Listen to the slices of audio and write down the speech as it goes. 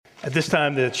At this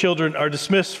time, the children are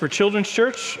dismissed for Children's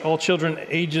Church. All children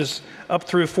ages up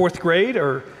through fourth grade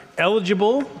are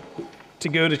eligible to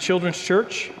go to Children's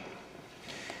Church.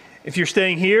 If you're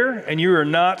staying here and you are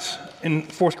not in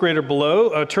fourth grade or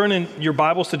below, turn in your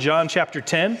Bibles to John chapter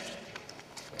 10.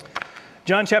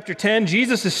 John chapter 10,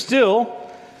 Jesus is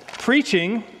still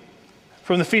preaching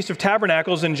from the Feast of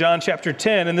Tabernacles in John chapter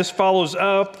 10, and this follows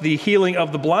up the healing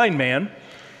of the blind man.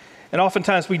 And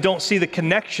oftentimes we don't see the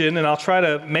connection, and I'll try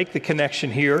to make the connection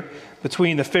here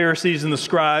between the Pharisees and the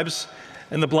scribes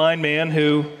and the blind man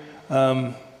who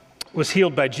was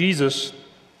healed by Jesus.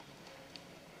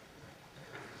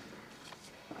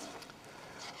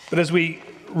 But as we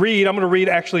read, I'm going to read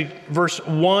actually verse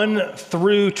 1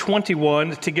 through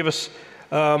 21 to give us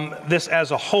this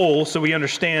as a whole so we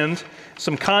understand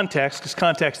some context, because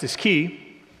context is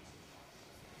key.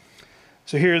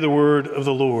 So hear the word of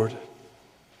the Lord.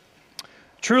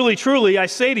 Truly, truly, I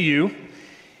say to you,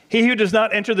 he who does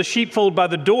not enter the sheepfold by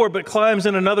the door but climbs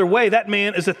in another way, that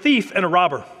man is a thief and a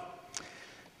robber.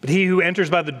 But he who enters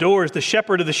by the door is the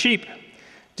shepherd of the sheep.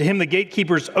 To him the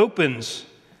gatekeepers opens.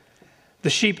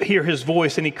 The sheep hear his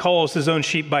voice, and he calls his own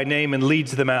sheep by name and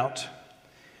leads them out.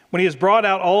 When he has brought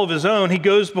out all of his own, he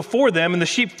goes before them, and the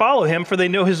sheep follow him, for they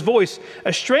know his voice.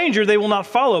 A stranger they will not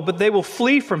follow, but they will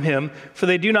flee from him, for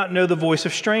they do not know the voice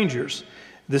of strangers.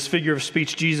 This figure of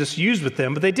speech Jesus used with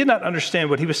them, but they did not understand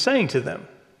what he was saying to them.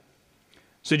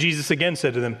 So Jesus again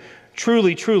said to them,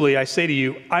 Truly, truly, I say to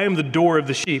you, I am the door of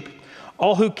the sheep.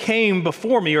 All who came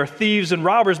before me are thieves and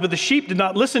robbers, but the sheep did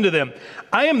not listen to them.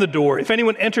 I am the door. If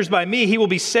anyone enters by me, he will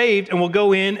be saved and will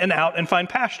go in and out and find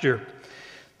pasture.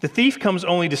 The thief comes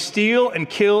only to steal and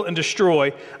kill and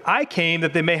destroy. I came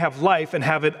that they may have life and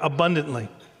have it abundantly.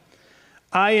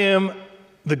 I am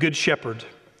the good shepherd.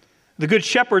 The good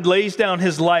shepherd lays down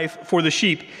his life for the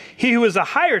sheep. He who is a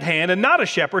hired hand and not a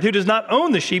shepherd, who does not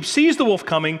own the sheep, sees the wolf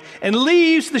coming and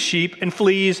leaves the sheep and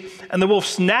flees, and the wolf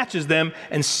snatches them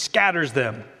and scatters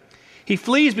them. He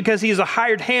flees because he is a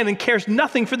hired hand and cares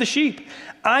nothing for the sheep.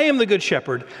 I am the good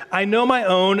shepherd. I know my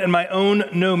own, and my own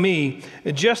know me.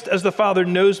 Just as the Father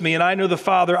knows me, and I know the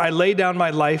Father, I lay down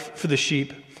my life for the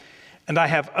sheep. And I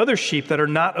have other sheep that are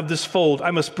not of this fold.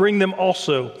 I must bring them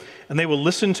also, and they will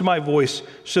listen to my voice.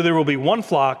 So there will be one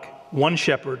flock, one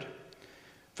shepherd.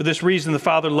 For this reason the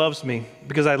Father loves me,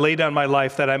 because I lay down my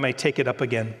life that I may take it up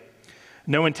again.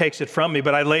 No one takes it from me,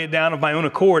 but I lay it down of my own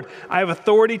accord. I have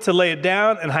authority to lay it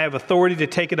down, and I have authority to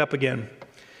take it up again.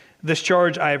 This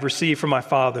charge I have received from my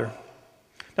Father.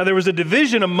 Now there was a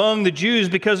division among the Jews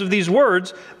because of these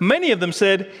words. Many of them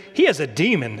said, He has a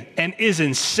demon and is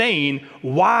insane.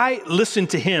 Why listen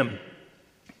to him?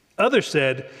 Others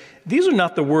said, These are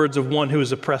not the words of one who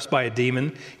is oppressed by a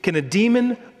demon. Can a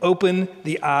demon open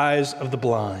the eyes of the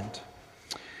blind?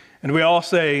 And we all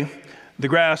say, The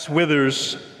grass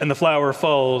withers and the flower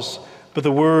falls, but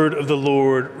the word of the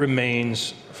Lord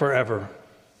remains forever.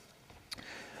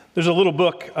 There's a little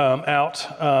book out.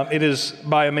 It is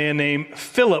by a man named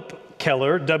Philip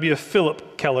Keller, W.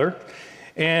 Philip Keller.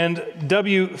 And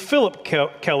W. Philip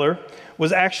Keller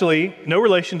was actually no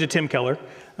relation to Tim Keller,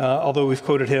 although we've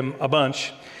quoted him a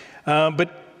bunch. But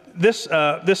this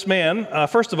man,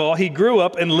 first of all, he grew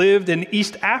up and lived in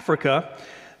East Africa,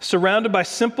 surrounded by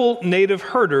simple native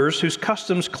herders whose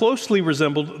customs closely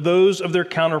resembled those of their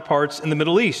counterparts in the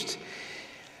Middle East.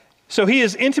 So he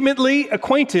is intimately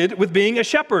acquainted with being a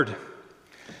shepherd.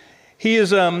 He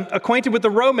is acquainted with the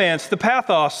romance, the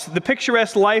pathos, the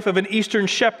picturesque life of an Eastern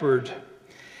shepherd.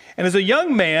 And as a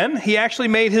young man, he actually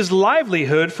made his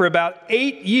livelihood for about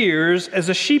 8 years as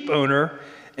a sheep owner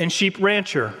and sheep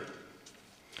rancher.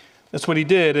 That's what he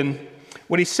did. And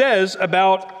what he says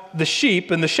about the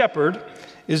sheep and the shepherd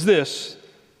is this.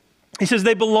 He says,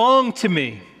 They belong to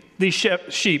me, these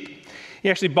sheep. He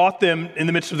actually bought them in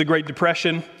the midst of the Great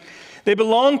Depression. They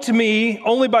belong to me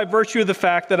only by virtue of the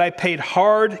fact that I paid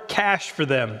hard cash for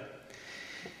them.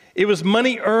 It was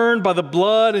money earned by the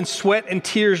blood and sweat and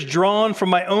tears drawn from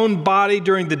my own body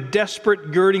during the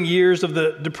desperate girding years of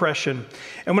the Depression.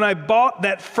 And when I bought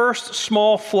that first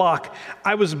small flock,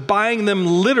 I was buying them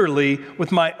literally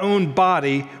with my own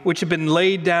body, which had been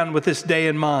laid down with this day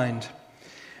in mind.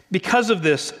 Because of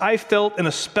this, I felt in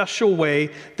a special way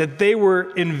that they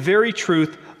were in very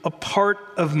truth a part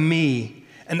of me,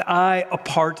 and I a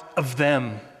part of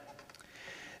them.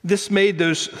 This made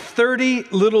those 30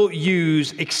 little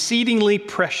ewes exceedingly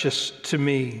precious to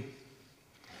me.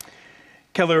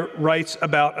 Keller writes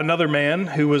about another man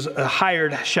who was a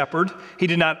hired shepherd. He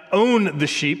did not own the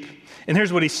sheep. And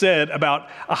here's what he said about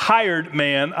a hired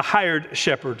man, a hired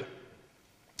shepherd.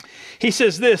 He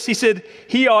says this, he said,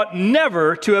 he ought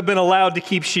never to have been allowed to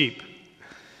keep sheep.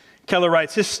 Keller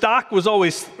writes, his stock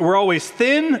were always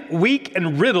thin, weak,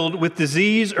 and riddled with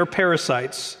disease or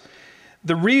parasites.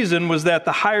 The reason was that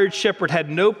the hired shepherd had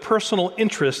no personal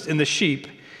interest in the sheep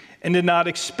and did not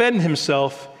expend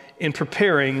himself in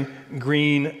preparing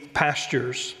green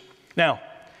pastures. Now,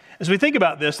 as we think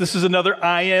about this, this is another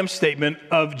I am statement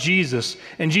of Jesus.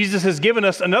 And Jesus has given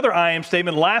us another I am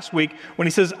statement last week when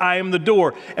he says, I am the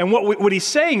door. And what he's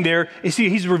saying there is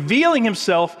he's revealing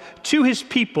himself to his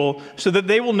people so that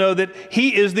they will know that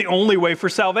he is the only way for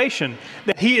salvation,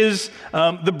 that he is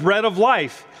the bread of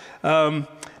life,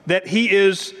 that he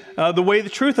is the way, the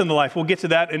truth, and the life. We'll get to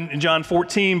that in John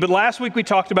 14. But last week we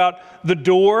talked about the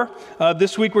door.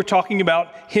 This week we're talking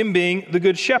about him being the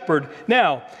good shepherd.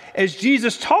 Now, as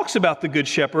Jesus talks about the good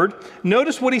shepherd,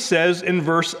 notice what he says in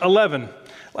verse 11.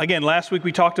 Again, last week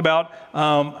we talked about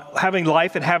having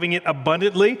life and having it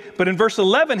abundantly. But in verse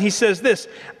 11 he says this,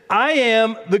 I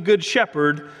am the good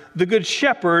shepherd. The good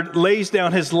shepherd lays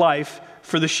down his life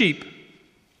for the sheep.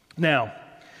 Now,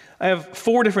 I have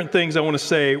 4 different things I want to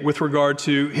say with regard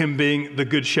to him being the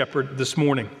good shepherd this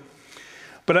morning.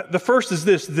 But the first is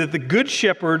this, that the good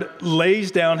shepherd lays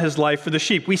down his life for the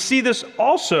sheep. We see this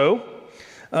also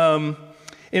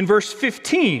in verse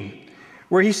 15,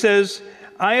 where he says,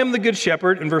 I am the good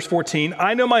shepherd, in verse 14,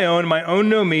 I know my own, and my own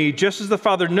know me, just as the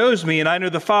Father knows me, and I know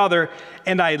the Father,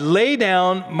 and I lay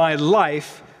down my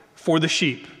life for the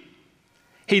sheep.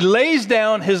 He lays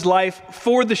down his life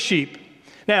for the sheep.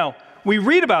 Now, we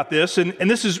read about this, and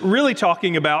this is really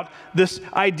talking about this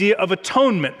idea of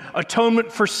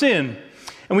atonement for sin.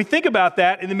 And we think about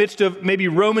that in the midst of maybe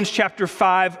Romans chapter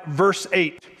 5, verse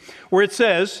 8, where it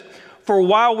says, for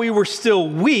while we were still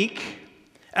weak,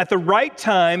 at the right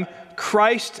time,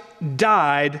 Christ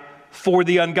died for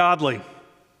the ungodly.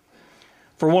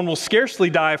 For one will scarcely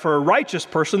die for a righteous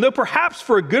person, though perhaps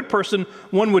for a good person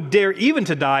one would dare even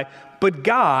to die. But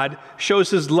God shows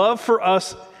his love for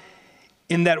us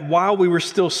in that while we were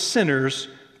still sinners,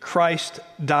 Christ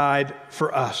died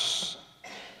for us.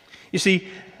 You see,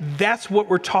 that's what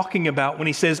we're talking about when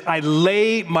he says, I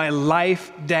lay my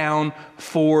life down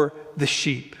for the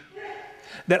sheep.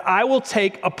 That I will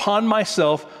take upon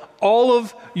myself all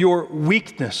of your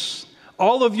weakness,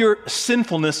 all of your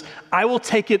sinfulness, I will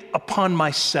take it upon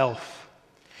myself.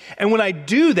 And when I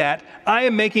do that, I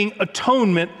am making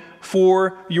atonement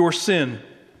for your sin.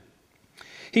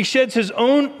 He sheds his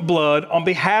own blood on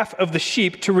behalf of the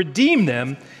sheep to redeem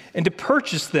them and to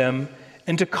purchase them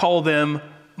and to call them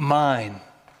mine.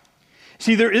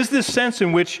 See, there is this sense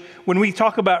in which when we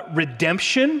talk about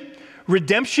redemption,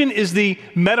 redemption is the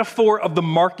metaphor of the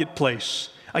marketplace.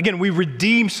 Again, we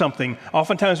redeem something.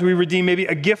 Oftentimes we redeem maybe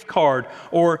a gift card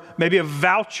or maybe a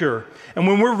voucher. And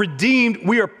when we're redeemed,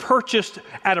 we are purchased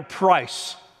at a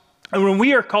price. And when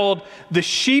we are called the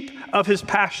sheep of his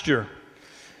pasture,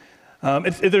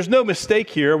 there's no mistake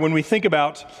here when we think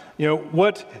about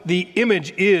what the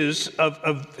image is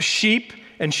of sheep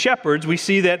and shepherds. We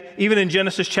see that even in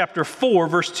Genesis chapter 4,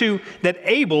 verse 2, that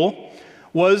Abel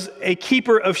was a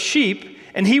keeper of sheep,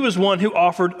 and he was one who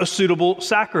offered a suitable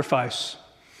sacrifice.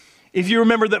 If you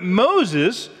remember that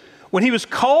Moses, when he was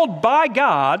called by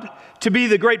God to be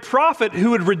the great prophet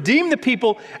who would redeem the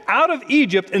people out of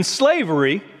Egypt and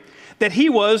slavery, that he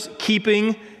was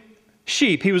keeping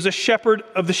sheep. He was a shepherd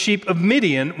of the sheep of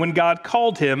Midian when God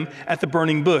called him at the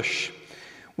burning bush.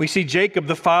 We see Jacob,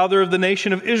 the father of the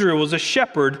nation of Israel, was a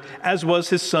shepherd, as was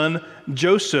his son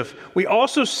Joseph. We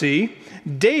also see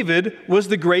David was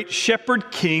the great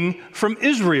shepherd king from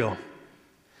Israel.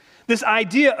 This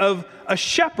idea of a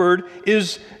shepherd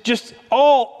is just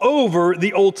all over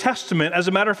the Old Testament. As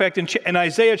a matter of fact, in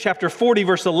Isaiah chapter 40,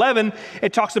 verse 11,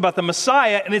 it talks about the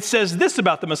Messiah, and it says this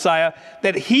about the Messiah,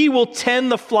 that he will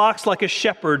tend the flocks like a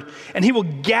shepherd, and he will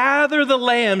gather the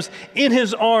lambs in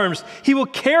his arms. He will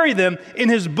carry them in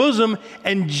his bosom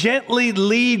and gently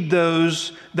lead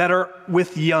those that are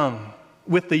with the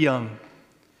young.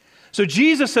 So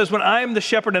Jesus says, when I am the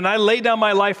shepherd and I lay down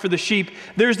my life for the sheep,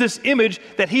 there's this image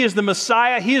that he is the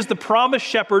Messiah, he is the promised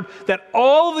shepherd that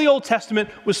all of the Old Testament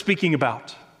was speaking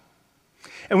about.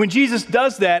 And when Jesus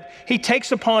does that, he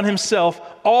takes upon himself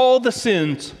all the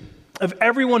sins of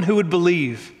everyone who would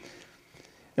believe.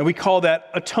 And we call that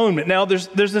atonement. Now, there's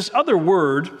this other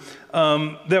word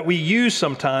that we use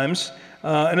sometimes,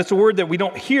 and it's a word that we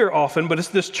don't hear often, but it's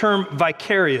this term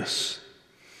vicarious.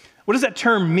 What does that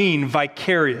term mean,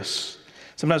 vicarious?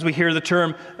 Sometimes we hear the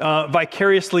term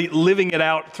vicariously living it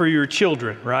out through your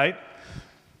children, right?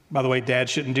 By the way, dad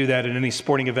shouldn't do that in any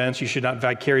sporting events. You should not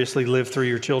vicariously live through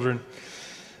your children.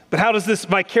 But how does this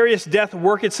vicarious death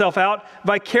work itself out?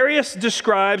 Vicarious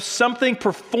describes something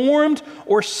performed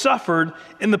or suffered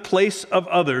in the place of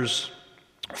others,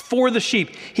 for the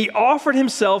sheep. He offered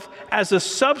himself as a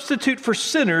substitute for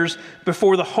sinners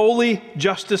before the holy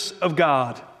justice of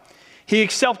God. He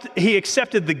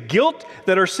accepted the guilt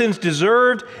that our sins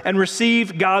deserved and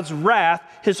received God's wrath,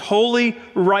 his holy,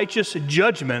 righteous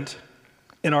judgment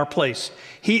in our place.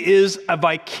 He is a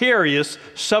vicarious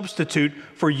substitute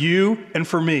for you and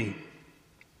for me.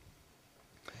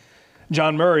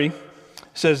 John Murray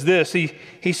says this.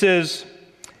 He says,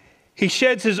 he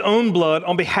sheds his own blood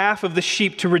on behalf of the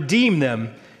sheep to redeem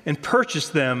them and purchase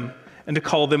them and to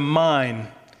call them mine.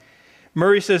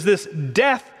 Murray says this,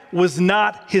 death was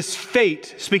not his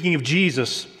fate, speaking of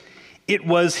Jesus, it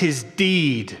was his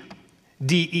deed,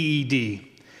 D-E-E-D.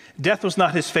 Death was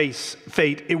not his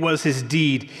fate, it was his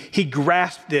deed. He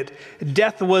grasped it.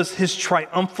 Death was his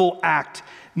triumphal act.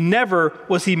 Never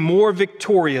was he more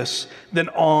victorious than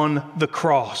on the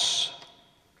cross.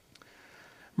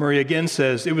 Murray again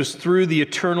says, it was through the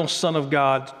eternal Son of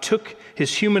God took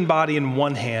his human body in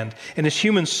one hand and his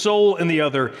human soul in the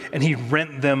other, and he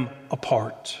rent them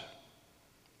apart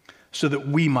so that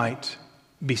we might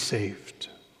be saved.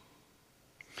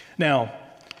 Now,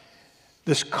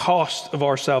 this cost of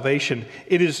our salvation,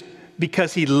 it is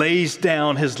because he lays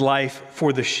down his life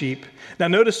for the sheep. Now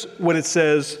notice what it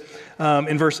says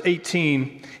in verse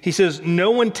 18. He says,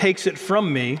 no one takes it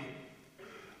from me,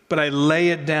 but I lay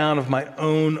it down of my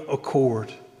own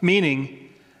accord. Meaning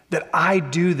that I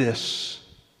do this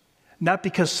not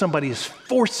because somebody is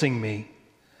forcing me,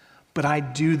 but I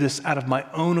do this out of my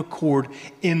own accord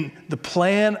in the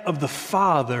plan of the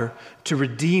Father to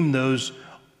redeem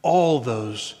all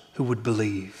those who would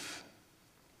believe.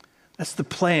 That's the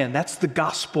plan. That's the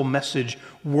gospel message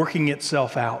working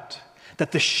itself out.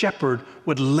 That the shepherd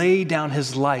would lay down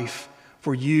his life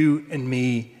for you and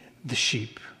me, the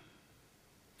sheep.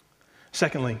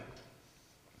 Secondly,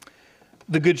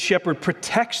 the good shepherd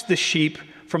protects the sheep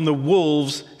from the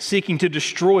wolves seeking to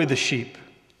destroy the sheep.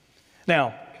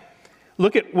 Now,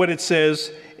 look at what it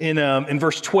says in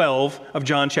verse 12 of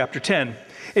John chapter 10.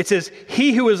 It says,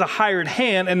 he who is a hired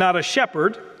hand and not a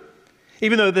shepherd,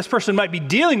 even though this person might be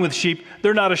dealing with sheep,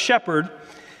 they're not a shepherd,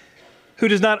 who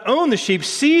does not own the sheep,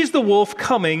 sees the wolf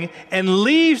coming and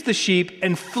leaves the sheep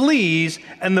and flees,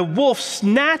 and the wolf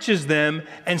snatches them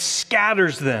and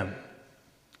scatters them.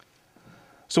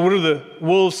 So what are the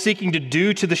wolves seeking to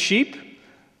do to the sheep?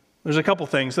 There's a couple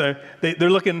things. They're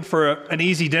looking for an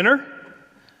easy dinner,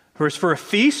 or it's for a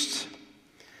feast.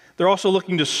 They're also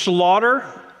looking to slaughter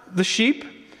the sheep.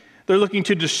 They're looking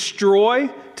to destroy,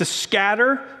 to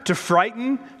scatter, to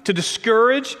frighten, to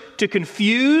discourage, to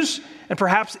confuse, and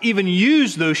perhaps even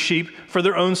use those sheep for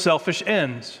their own selfish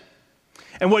ends.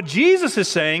 And what Jesus is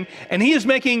saying, and he is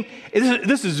making,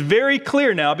 this is very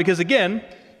clear now, because again,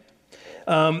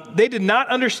 they did not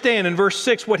understand in verse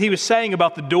 6 what he was saying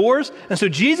about the doors. And so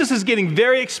Jesus is getting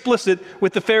very explicit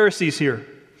with the Pharisees here.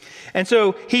 And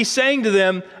so he's saying to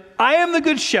them, I am the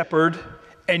good shepherd,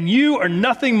 and you are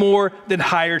nothing more than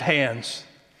hired hands.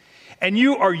 And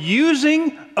you are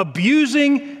using,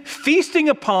 abusing, feasting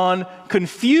upon,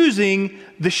 confusing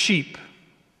the sheep.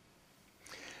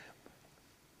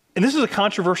 And this is a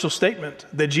controversial statement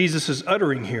that Jesus is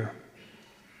uttering here.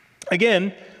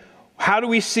 Again, how do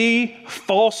we see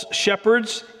false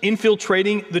shepherds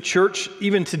infiltrating the church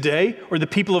even today, or the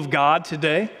people of God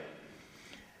today?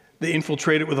 They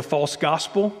infiltrate it with a false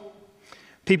gospel.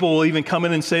 People will even come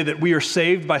in and say that we are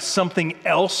saved by something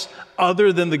else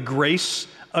other than the grace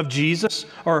of Jesus.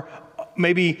 Or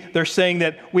maybe they're saying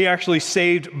that we are actually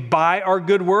saved by our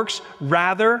good works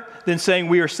rather than saying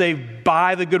we are saved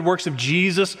by the good works of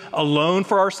Jesus alone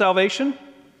for our salvation.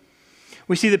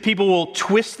 We see that people will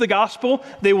twist the gospel.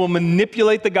 They will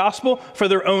manipulate the gospel for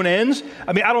their own ends.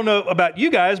 I mean, I don't know about you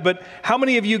guys, but how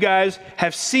many of you guys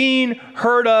have seen,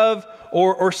 heard of,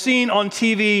 or seen on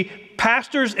TV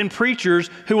pastors and preachers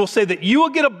who will say that you will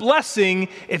get a blessing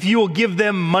if you will give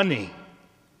them money?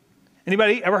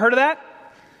 Anybody ever heard of that?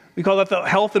 We call that the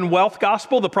health and wealth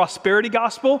gospel, the prosperity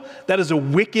gospel. That is a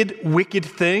wicked, wicked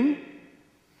thing.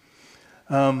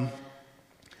 I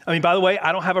mean, by the way,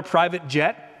 I don't have a private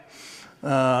jet.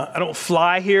 I don't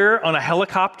fly here on a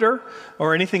helicopter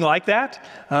or anything like that.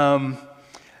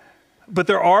 But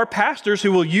there are pastors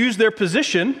who will use their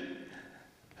position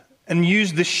and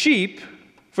use the sheep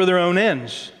for their own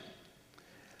ends.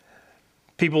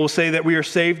 People will say that we are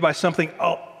saved by something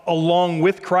along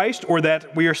with Christ, or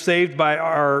that we are saved by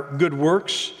our good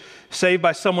works, saved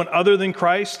by someone other than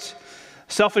Christ.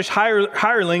 Selfish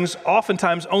hirelings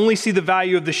oftentimes only see the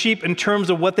value of the sheep in terms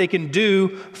of what they can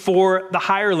do for the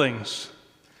hirelings.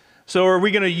 So are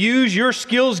we going to use your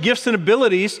skills, gifts, and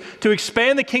abilities to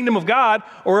expand the kingdom of God,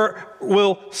 or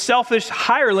will selfish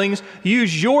hirelings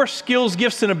use your skills,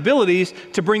 gifts, and abilities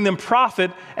to bring them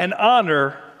profit and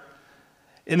honor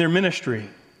in their ministry?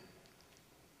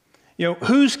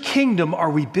 Whose kingdom are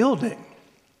we building?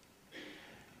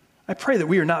 I pray that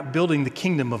we are not building the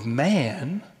kingdom of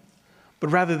man, but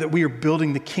rather that we are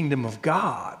building the kingdom of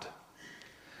God.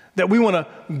 That we want to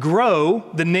grow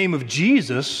the name of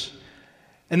Jesus,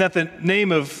 and that the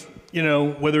name of,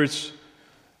 whether it's,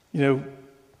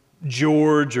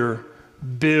 George or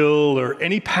Bill or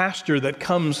any pastor that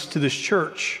comes to this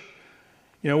church,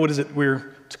 what is it?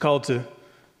 It's called to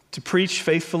preach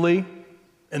faithfully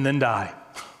and then die.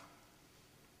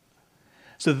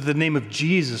 So that the name of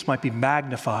Jesus might be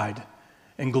magnified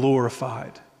and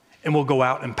glorified and will go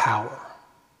out in power.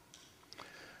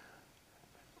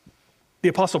 The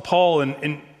Apostle Paul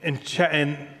in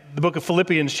the book of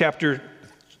Philippians chapter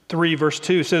 3, verse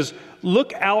 2 says,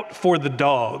 look out for the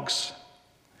dogs.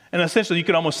 And essentially, you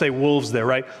could almost say wolves there,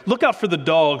 right? Look out for the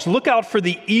dogs. Look out for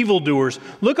the evildoers.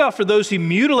 Look out for those who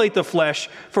mutilate the flesh,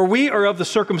 for we are of the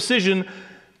circumcision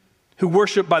who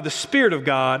worship by the Spirit of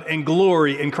God and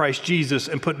glory in Christ Jesus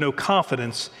and put no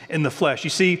confidence in the flesh. You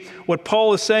see, what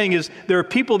Paul is saying is there are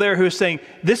people there who are saying,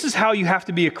 this is how you have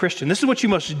to be a Christian. This is what you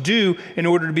must do in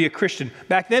order to be a Christian.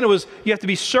 Back then it was, you have to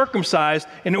be circumcised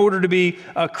in order to be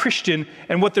a Christian.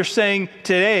 And what they're saying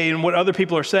today and what other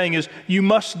people are saying is, you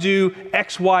must do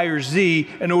X, Y, or Z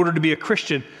in order to be a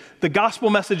Christian. The gospel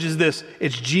message is this: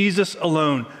 it's Jesus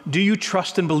alone. Do you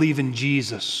trust and believe in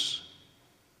Jesus?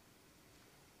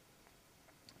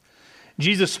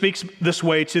 Jesus speaks this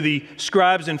way to the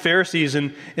scribes and Pharisees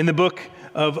in the book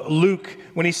of Luke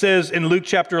when he says in Luke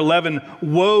chapter 11,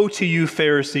 woe to you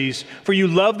Pharisees, for you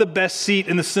love the best seat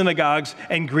in the synagogues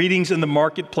and greetings in the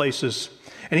marketplaces.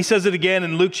 And he says it again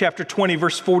in Luke chapter 20,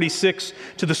 verse 46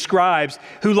 to the scribes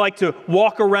who like to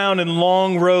walk around in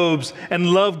long robes and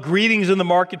love greetings in the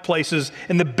marketplaces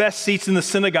and the best seats in the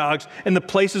synagogues and the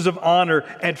places of honor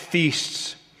at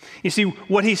feasts. You see,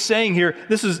 what he's saying here,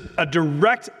 this is a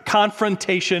direct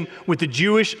confrontation with the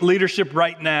Jewish leadership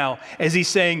right now, as he's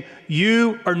saying,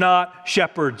 you are not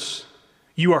shepherds,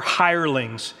 you are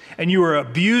hirelings, and you are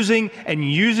abusing and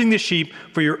using the sheep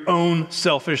for your own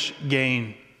selfish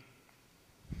gain.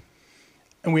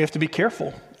 And we have to be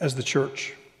careful as the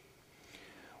church.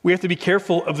 We have to be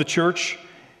careful of the church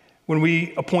when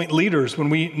we appoint leaders, when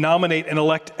we nominate and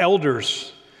elect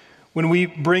elders. When we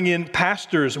bring in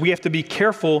pastors, we have to be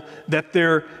careful that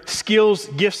their skills,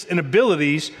 gifts, and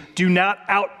abilities do not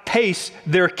outpace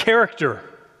their character.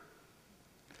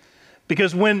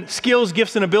 Because when skills,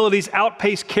 gifts, and abilities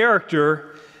outpace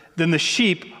character, then the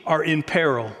sheep are in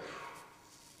peril.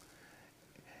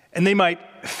 And they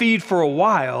might feed for a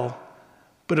while,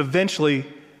 but eventually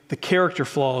the character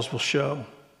flaws will show.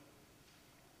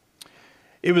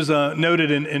 It was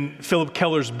noted in Philip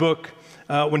Keller's book,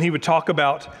 when he would talk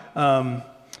about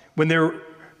when there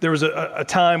was a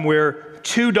time where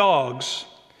two dogs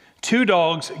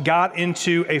got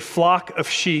into a flock of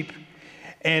sheep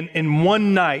and in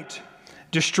one night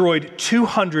destroyed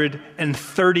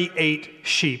 238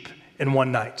 sheep in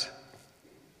one night.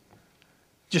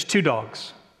 Just two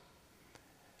dogs.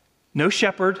 No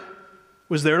shepherd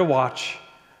was there to watch.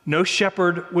 No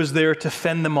shepherd was there to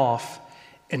fend them off.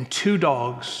 And two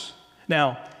dogs.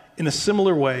 Now, in a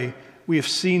similar way, we have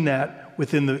seen that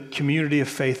within the community of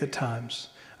faith at times.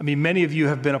 I mean, many of you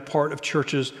have been a part of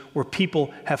churches where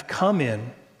people have come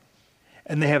in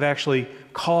and they have actually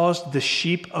caused the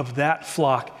sheep of that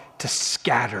flock to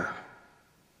scatter.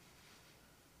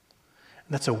 And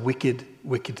that's a wicked,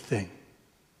 wicked thing.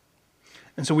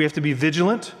 And so we have to be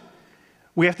vigilant.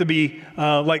 We have to be,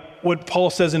 like what Paul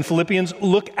says in Philippians,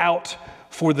 look out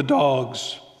for the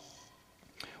dogs.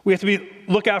 We have to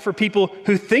look out for people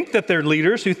who think that they're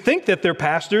leaders, who think that they're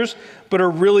pastors, but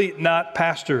are really not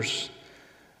pastors.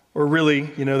 Or really,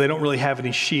 they don't really have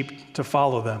any sheep to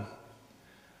follow them.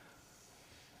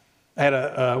 I had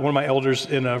one of my elders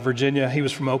in Virginia. He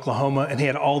was from Oklahoma, and he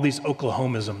had all these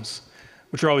Oklahomisms,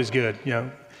 which are always good,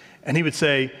 And he would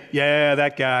say, yeah,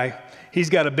 that guy, he's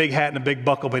got a big hat and a big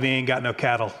buckle, but he ain't got no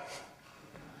cattle.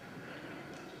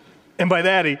 And by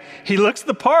that, he looks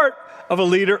the part of a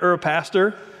leader or a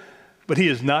pastor, but he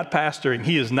is not pastoring.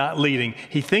 He is not leading.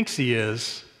 He thinks he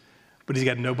is, but he's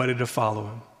got nobody to follow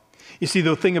him. You see,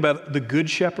 the thing about the good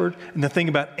shepherd and the thing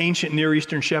about ancient Near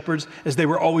Eastern shepherds is they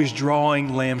were always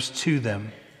drawing lambs to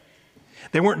them.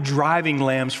 They weren't driving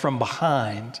lambs from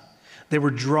behind. They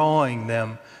were drawing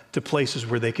them to places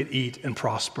where they could eat and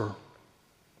prosper.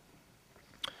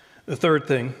 The third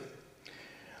thing,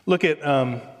 look at,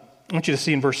 I want you to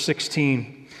see in verse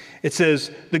 16. It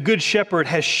says, the good shepherd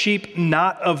has sheep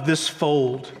not of this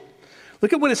fold.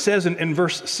 Look at what it says in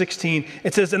verse 16.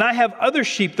 It says, and I have other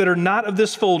sheep that are not of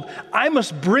this fold. I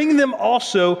must bring them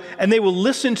also, and they will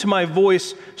listen to my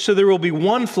voice, so there will be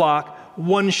one flock,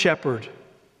 one shepherd.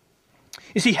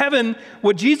 You see, heaven,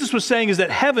 what Jesus was saying is that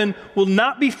heaven will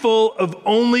not be full of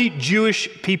only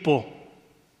Jewish people,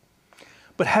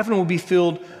 but heaven will be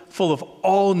full of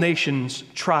all nations,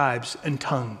 tribes, and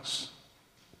tongues.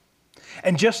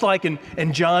 And just like in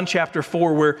John chapter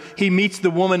 4, where he meets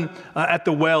the woman at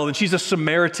the well, and she's a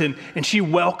Samaritan, and she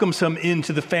welcomes him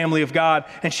into the family of God,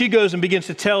 and she goes and begins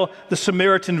to tell the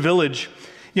Samaritan village.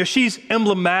 You know, she's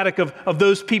emblematic of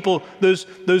those people, those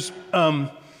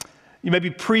maybe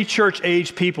pre-church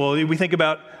age people. We think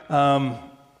about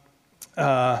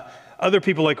other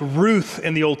people like Ruth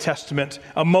in the Old Testament,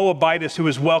 a Moabitess who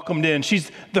was welcomed in.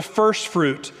 She's the first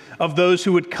fruit of those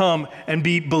who would come and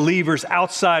be believers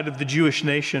outside of the Jewish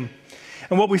nation.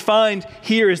 And what we find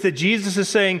here is that Jesus is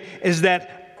saying is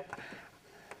that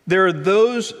there are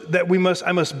those that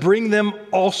I must bring them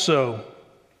also,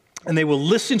 and they will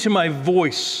listen to my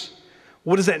voice.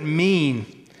 What does that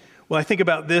mean? Well, I think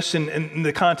about this in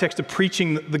the context of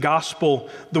preaching the gospel,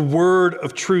 the word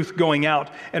of truth going out.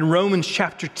 In Romans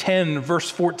chapter 10, verse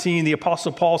 14, the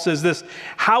Apostle Paul says this,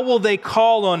 how will they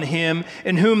call on him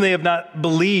in whom they have not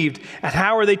believed? And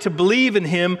how are they to believe in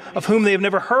him of whom they have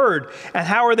never heard? And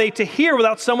how are they to hear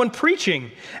without someone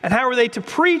preaching? And how are they to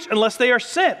preach unless they are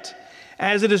sent?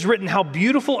 As it is written, how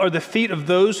beautiful are the feet of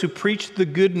those who preach the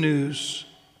good news.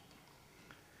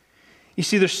 You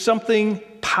see, there's something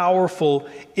powerful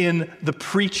in the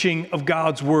preaching of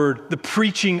God's word, the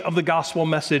preaching of the gospel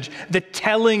message, the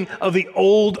telling of the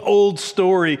old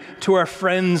story to our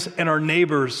friends and our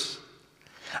neighbors.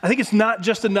 I think it's not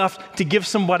just enough to give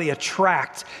somebody a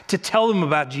tract to tell them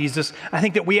about Jesus. I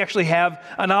think that we actually have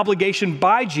an obligation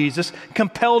by Jesus,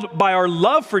 compelled by our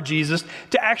love for Jesus,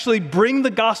 to actually bring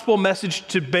the gospel message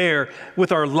to bear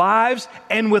with our lives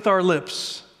and with our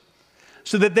lips,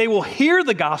 so that they will hear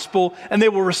the gospel and they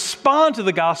will respond to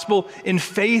the gospel in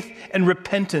faith and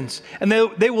repentance. And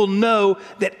they will know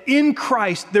that in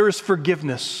Christ there is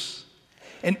forgiveness.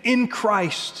 And in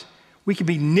Christ we can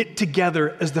be knit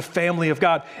together as the family of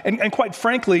God. And quite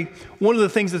frankly, one of the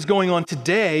things that's going on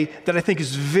today that I think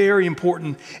is very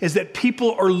important is that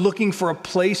people are looking for a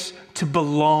place to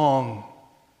belong.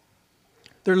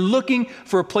 They're looking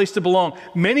for a place to belong.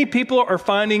 Many people are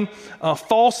finding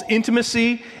false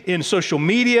intimacy in social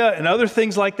media and other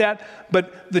things like that.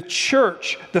 But the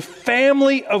church, the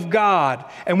family of God,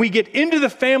 and we get into the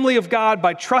family of God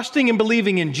by trusting and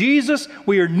believing in Jesus.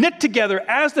 We are knit together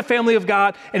as the family of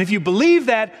God. And if you believe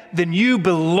that, then you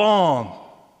belong.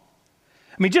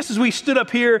 I mean, just as we stood up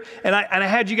here and I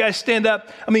had you guys stand up,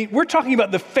 I mean, we're talking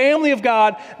about the family of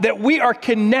God, that we are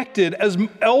connected as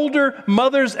elder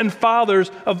mothers and fathers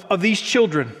of these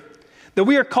children, that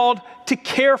we are called to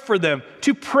care for them,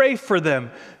 to pray for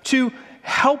them, to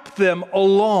help them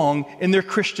along in their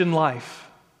Christian life.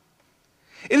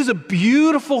 It is a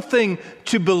beautiful thing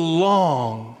to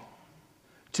belong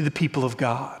to the people of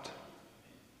God.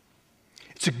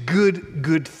 It's a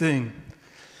good thing.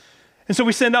 And so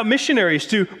we send out missionaries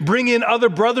to bring in other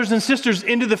brothers and sisters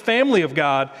into the family of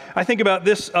God. I think about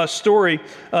this story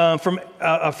from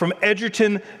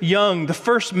Edgerton Young, the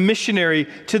first missionary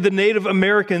to the Native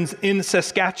Americans in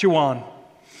Saskatchewan.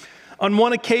 On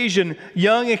one occasion,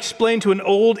 Young explained to an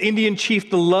old Indian chief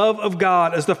the love of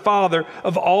God as the Father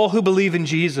of all who believe in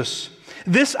Jesus.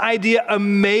 This idea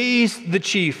amazed the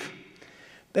chief.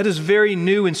 That is very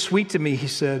new and sweet to me, he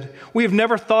said. We have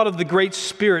never thought of the Great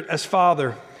Spirit as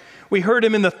Father. We heard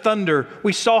him in the thunder.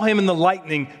 We saw him in the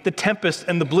lightning, the tempest,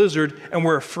 and the blizzard, and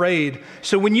we're afraid.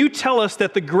 So when you tell us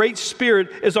that the Great Spirit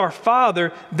is our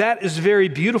Father, that is very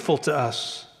beautiful to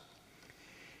us.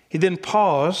 He then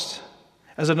paused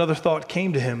as another thought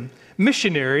came to him.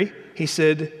 Missionary, he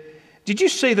said, did you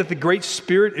say that the Great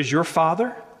Spirit is your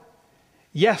Father?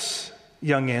 Yes,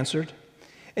 Young answered.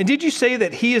 And did you say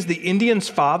that he is the Indian's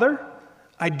father?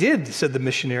 I did, said the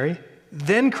missionary.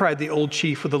 Then cried the old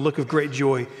chief with a look of great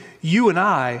joy, you and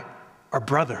I are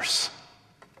brothers,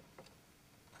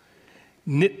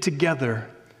 knit together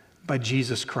by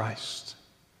Jesus Christ.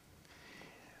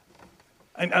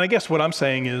 And I guess what I'm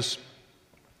saying is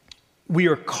we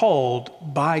are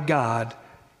called by God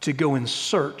to go in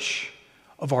search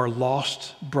of our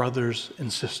lost brothers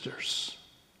and sisters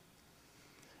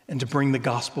and to bring the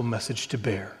gospel message to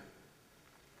bear.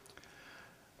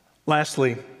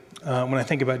 Lastly, when I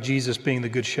think about Jesus being the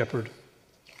good shepherd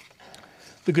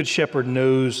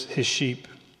knows his sheep.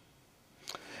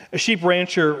 A sheep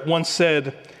rancher once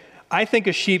said, I think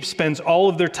a sheep spends all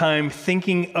of their time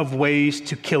thinking of ways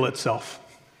to kill itself.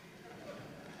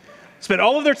 Spend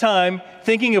all of their time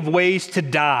thinking of ways to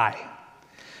die.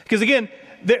 Because again,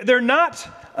 they're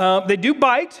not, they do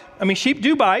bite. I mean, sheep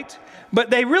do bite, but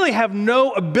they really have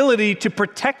no ability to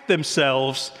protect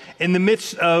themselves in the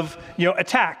midst of,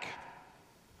 attack.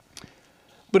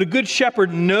 But a good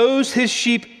shepherd knows his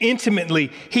sheep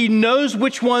intimately. He knows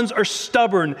which ones are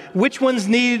stubborn, which ones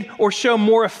need or show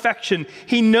more affection.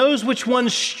 He knows which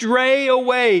ones stray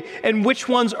away and which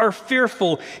ones are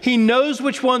fearful. He knows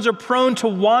which ones are prone to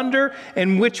wander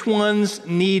and which ones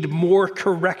need more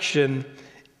correction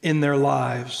in their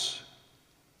lives.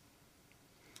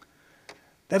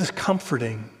 That is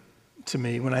comforting to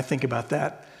me when I think about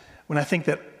that. When I think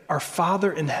that our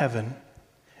Father in heaven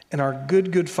and our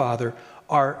good Father,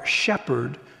 our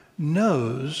shepherd,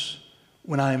 knows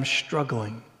when I am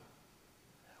struggling,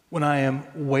 when I am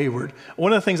wayward.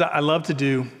 One of the things I love to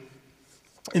do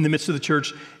in the midst of the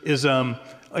church is like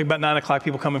about 9 o'clock,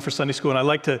 people come in for Sunday school, and I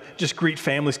like to just greet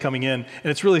families coming in. And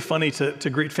it's really funny to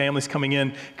greet families coming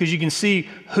in because you can see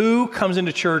who comes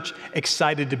into church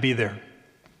excited to be there.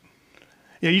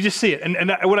 You just see it.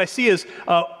 And what I see is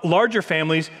larger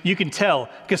families, you can tell,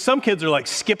 because some kids are like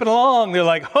skipping along. They're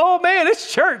like, oh man,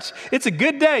 it's church. It's a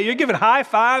good day. You're giving high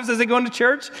fives as they go into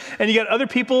church. And you got other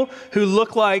people who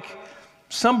look like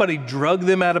somebody drugged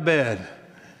them out of bed.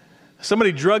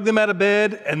 Somebody drugged them out of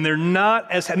bed and they're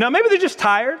not as, now maybe they're just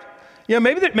tired.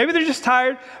 Maybe they're just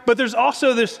tired, but there's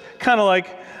also this kind of like,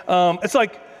 it's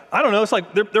like, I don't know, it's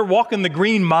like they're walking the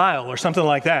Green Mile or something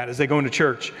like that as they go into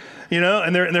church.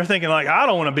 And they're thinking like, I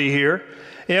don't want to be here,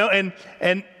 and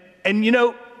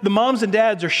the moms and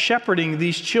dads are shepherding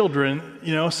these children.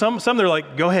 Some they're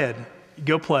like, go ahead,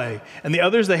 go play, and the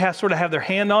others they sort of have their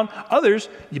hand on. Others,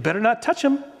 you better not touch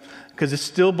them because it's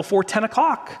still before 10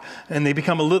 o'clock, and they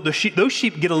become those sheep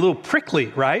get a little prickly,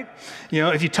 right?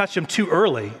 If you touch them too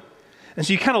early, and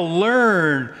so you kind of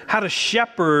learn how to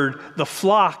shepherd the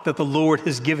flock that the Lord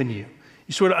has given you.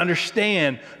 You sort of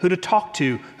understand who to talk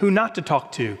to, who not to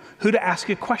talk to, who to ask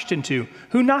a question to,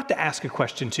 who not to ask a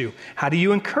question to. How do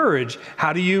you encourage?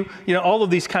 How do you, all of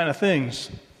these kind of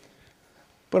things.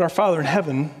 But our Father in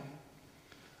heaven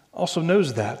also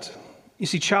knows that. You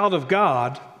see, child of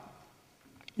God,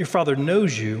 your Father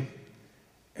knows you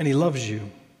and he loves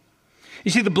you.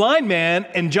 You see, the blind man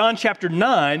in John chapter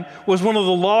 9 was one of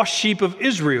the lost sheep of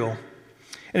Israel.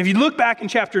 And if you look back in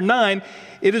chapter 9,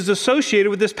 it is associated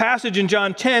with this passage in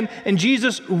John 10, and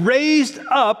Jesus raised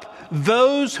up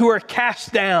those who are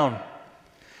cast down,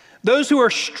 those who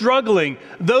are struggling,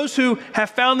 those who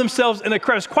have found themselves in a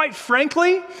crevice. Quite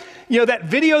frankly, that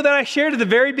video that I shared at the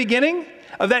very beginning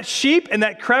of that sheep in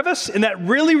that crevice, in that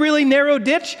really, really narrow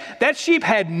ditch, that sheep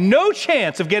had no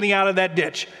chance of getting out of that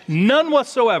ditch, none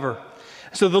whatsoever.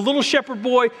 So the little shepherd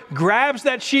boy grabs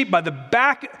that sheep by the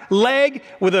back leg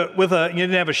with a you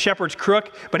didn't have a shepherd's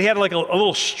crook, but he had like a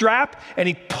little strap, and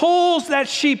he pulls that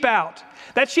sheep out.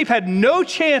 That sheep had no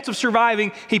chance of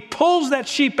surviving. He pulls that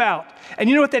sheep out. And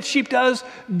you know what that sheep does?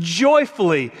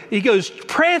 Joyfully, he goes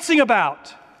prancing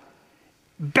about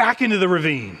back into the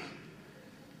ravine.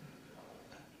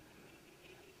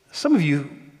 Some of you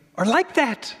are like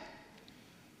that.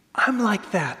 I'm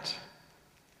like that.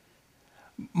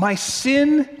 My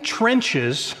sin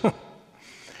trenches,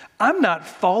 I'm not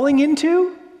falling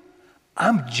into,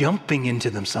 I'm jumping into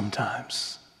them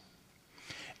sometimes.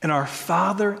 And our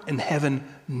Father in heaven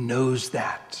knows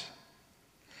that.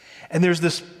 And there's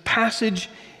this passage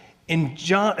in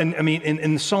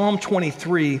Psalm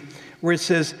 23 where it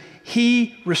says,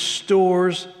 He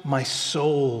restores my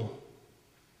soul.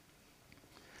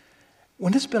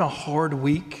 When it's been a hard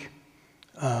week,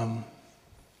 an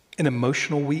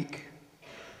emotional week,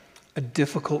 a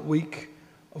difficult week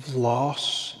of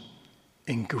loss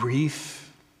and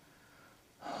grief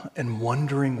and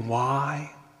wondering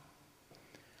why,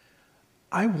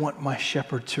 I want my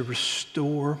shepherd to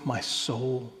restore my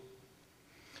soul.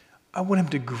 I want him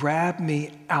to grab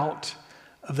me out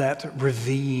of that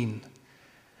ravine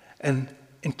and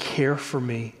care for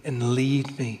me and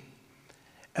lead me.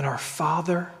 And our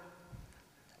Father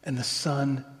and the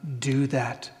Son do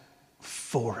that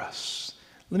for us.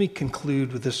 Let me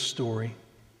conclude with this story.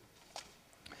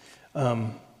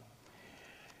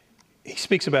 He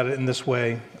speaks about it in this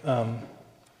way.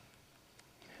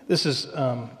 This is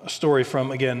a story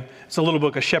from, again, it's a little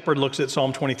book, A Shepherd Looks at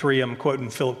Psalm 23. I'm quoting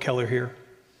Philip Keller here.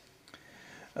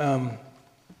 In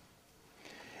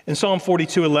Psalm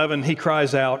 42:11, he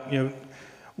cries out,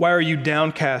 why are you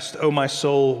downcast, O my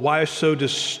soul? Why so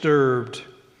disturbed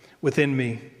within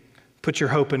me? Put your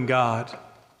hope in God.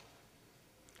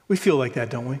 We feel like that,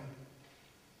 don't we?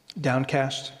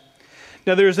 Downcast.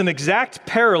 Now, there's an exact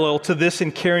parallel to this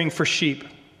in caring for sheep.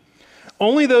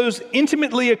 Only those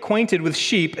intimately acquainted with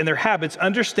sheep and their habits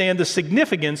understand the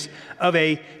significance of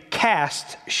a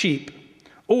cast sheep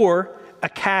or a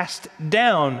cast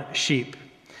down sheep.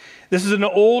 This is an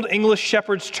old English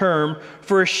shepherd's term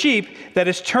for a sheep that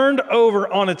is turned over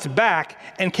on its back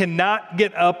and cannot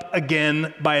get up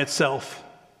again by itself.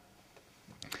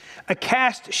 A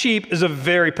cast sheep is a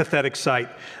very pathetic sight.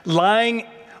 Lying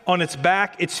on its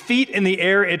back, its feet in the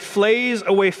air, it flays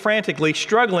away frantically,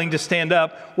 struggling to stand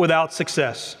up without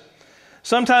success.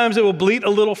 Sometimes it will bleat a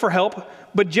little for help,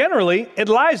 but generally it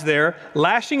lies there,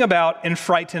 lashing about in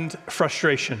frightened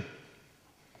frustration.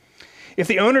 If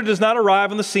the owner does not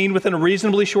arrive on the scene within a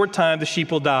reasonably short time, the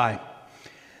sheep will die.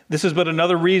 This is but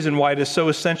another reason why it is so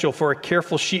essential for a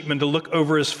careful sheepman to look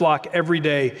over his flock every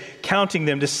day, counting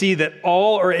them to see that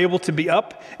all are able to be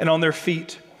up and on their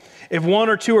feet. If one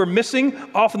or two are missing,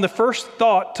 often the first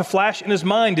thought to flash in his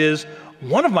mind is,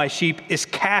 one of my sheep is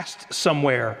cast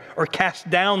somewhere or cast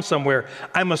down somewhere.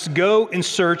 I must go in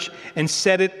search and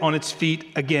set it on its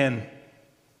feet again.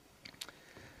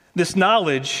 This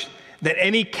knowledge that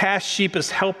any cast sheep is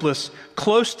helpless,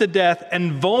 close to death,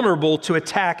 and vulnerable to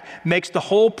attack makes the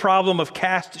whole problem of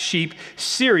cast sheep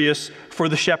serious for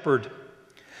the shepherd.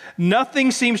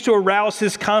 Nothing seems to arouse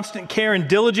his constant care and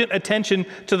diligent attention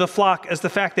to the flock as the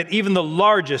fact that even the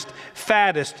largest,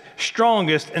 fattest,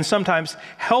 strongest, and sometimes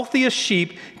healthiest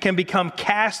sheep can become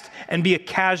cast and be a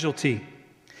casualty.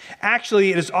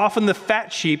 Actually, it is often the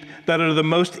fat sheep that are the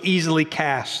most easily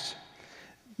cast.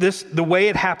 The way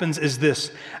it happens is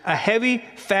this: a heavy,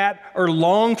 fat, or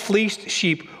long-fleeced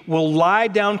sheep will lie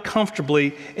down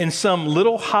comfortably in some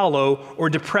little hollow or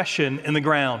depression in the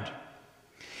ground.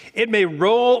 It may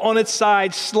roll on its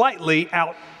side slightly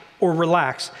out or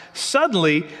relax.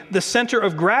 Suddenly, the center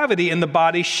of gravity in the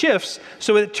body shifts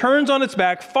so it turns on its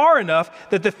back far enough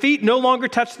that the feet no longer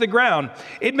touch the ground.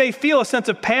 It may feel a sense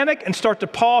of panic and start to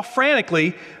paw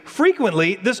frantically.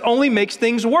 Frequently, this only makes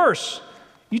things worse.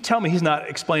 You tell me he's not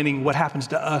explaining what happens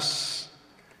to us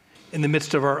in the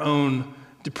midst of our own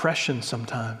depression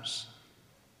sometimes.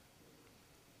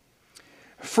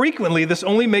 Frequently, this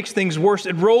only makes things worse.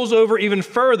 It rolls over even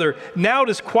further. Now it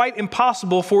is quite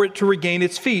impossible for it to regain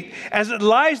its feet. As it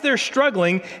lies there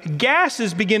struggling,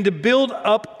 gases begin to build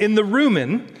up in the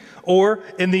rumen, or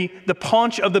in the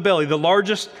paunch of the belly, the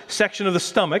largest section of the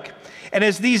stomach. And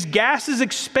as these gases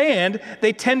expand,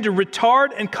 they tend to retard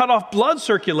and cut off blood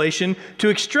circulation to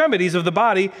extremities of the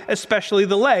body, especially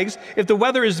the legs. If the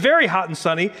weather is very hot and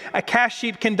sunny, a cast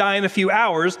sheep can die in a few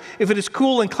hours. If it is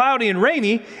cool and cloudy and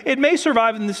rainy, it may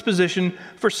survive in this position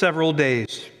for several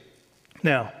days.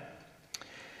 Now,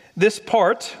 this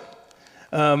part,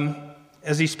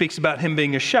 as he speaks about him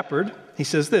being a shepherd, he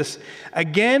says this: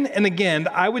 again and again,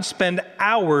 I would spend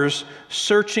hours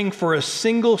searching for a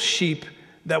single sheep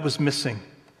that was missing.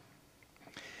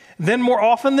 Then more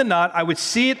often than not, I would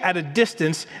see it at a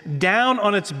distance, down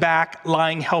on its back,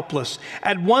 lying helpless.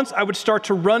 At once, I would start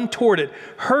to run toward it,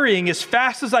 hurrying as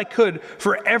fast as I could,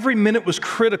 for every minute was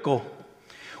critical.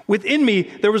 Within me,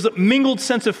 there was a mingled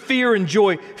sense of fear and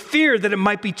joy. Fear that it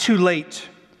might be too late.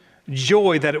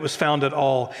 Joy that it was found at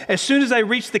all. As soon as I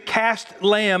reached the cast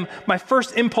lamb, my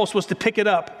first impulse was to pick it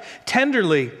up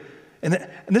tenderly. And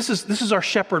this is our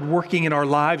shepherd working in our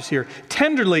lives here.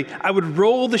 Tenderly, I would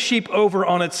roll the sheep over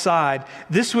on its side.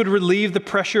 This would relieve the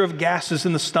pressure of gases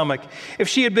in the stomach. If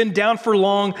she had been down for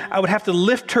long, I would have to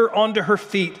lift her onto her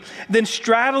feet. Then,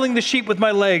 straddling the sheep with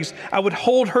my legs, I would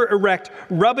hold her erect,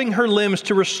 rubbing her limbs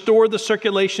to restore the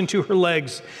circulation to her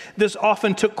legs. This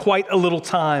often took quite a little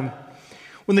time.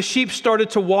 When the sheep started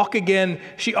to walk again,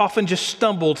 she often just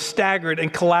stumbled, staggered,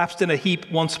 and collapsed in a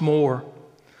heap once more.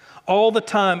 All the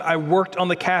time I worked on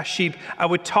the cast sheep, I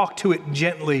would talk to it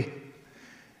gently.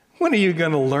 When are you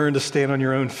going to learn to stand on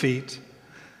your own feet?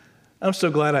 I'm so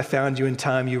glad I found you in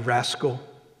time, you rascal.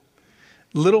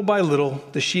 Little by little,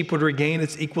 the sheep would regain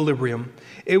its equilibrium.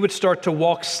 It would start to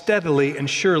walk steadily and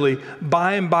surely.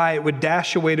 By and by, it would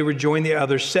dash away to rejoin the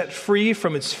others, set free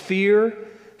from its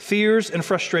fears and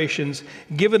frustrations,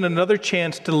 given another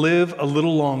chance to live a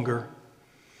little longer.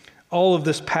 All of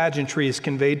this pageantry is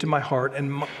conveyed to my heart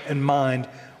and mind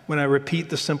when I repeat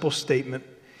the simple statement,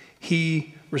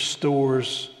 He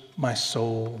restores my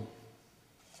soul.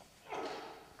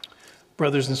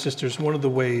 Brothers and sisters, one of the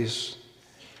ways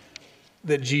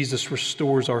that Jesus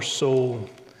restores our soul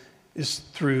is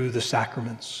through the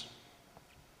sacraments.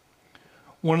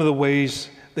 One of the ways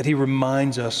that He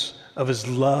reminds us of His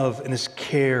love and His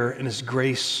care and His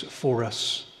grace for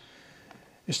us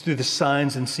is through the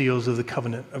signs and seals of the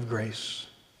covenant of grace.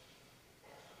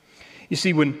 You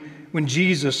see, when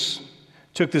Jesus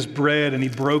took this bread and he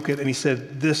broke it and he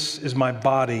said, "This is my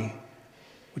body,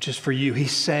 which is for you."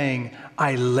 He's saying,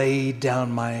 I lay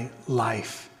down my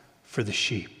life for the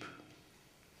sheep.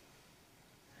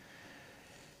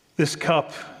 This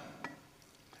cup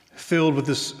filled with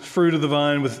this fruit of the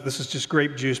vine, this is just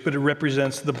grape juice, but it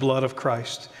represents the blood of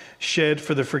Christ, shed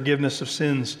for the forgiveness of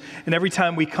sins. And every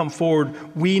time we come forward,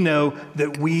 we know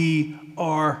that we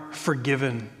are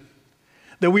forgiven.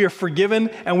 That we are forgiven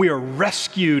and we are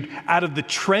rescued out of the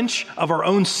trench of our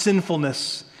own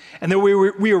sinfulness. And that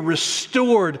we are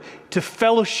restored to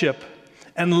fellowship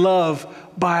and love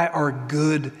by our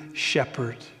good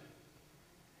shepherd.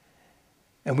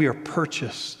 And we are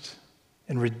purchased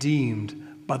and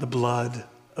redeemed by the blood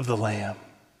of the Lamb.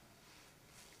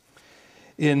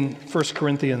 In 1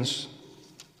 Corinthians,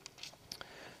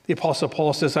 the Apostle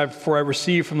Paul says, "For I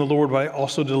received from the Lord what I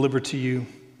also delivered to you,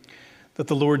 that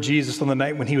the Lord Jesus on the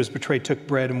night when he was betrayed took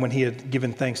bread, and when he had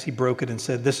given thanks, he broke it and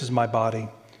said, 'This is my body,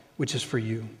 which is for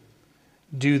you.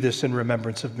 Do this in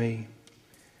remembrance of me.'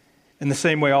 In the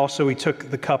same way also he took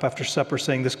the cup after supper,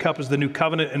 saying, 'This cup is the new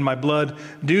covenant in my blood.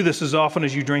 Do this as often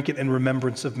as you drink it in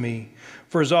remembrance of me.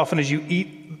 For as often as you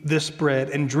eat this bread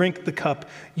and drink the cup,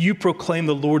 you proclaim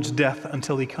the Lord's death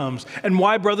until he comes.'" And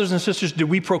why, brothers and sisters, do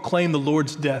we proclaim the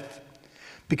Lord's death?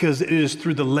 Because it is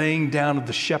through the laying down of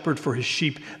the shepherd for his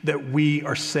sheep that we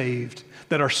are saved,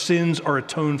 that our sins are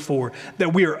atoned for,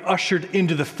 that we are ushered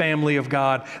into the family of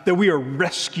God, that we are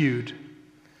rescued,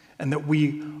 and that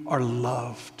we are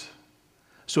loved.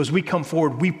 So as we come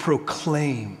forward, we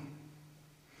proclaim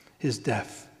his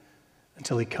death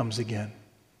until he comes again.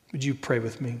 Would you pray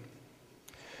with me?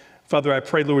 Father, I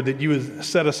pray, Lord, that you would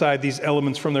set aside these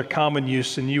elements from their common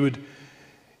use and you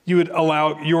would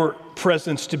allow your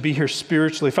presence to be here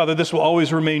spiritually. Father, this will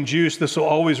always remain juice. This will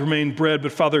always remain bread.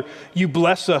 But Father, you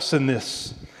bless us in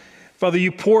this. Father, you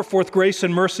pour forth grace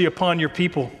and mercy upon your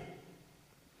people.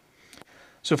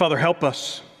 So Father, help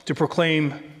us to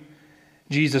proclaim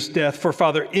Jesus' death. For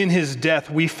Father, in his death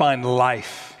we find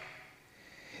life.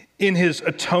 In his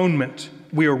atonement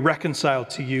we are reconciled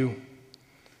to you.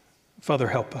 Father,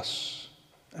 help us.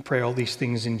 I pray all these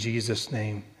things in Jesus'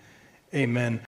 name. Amen.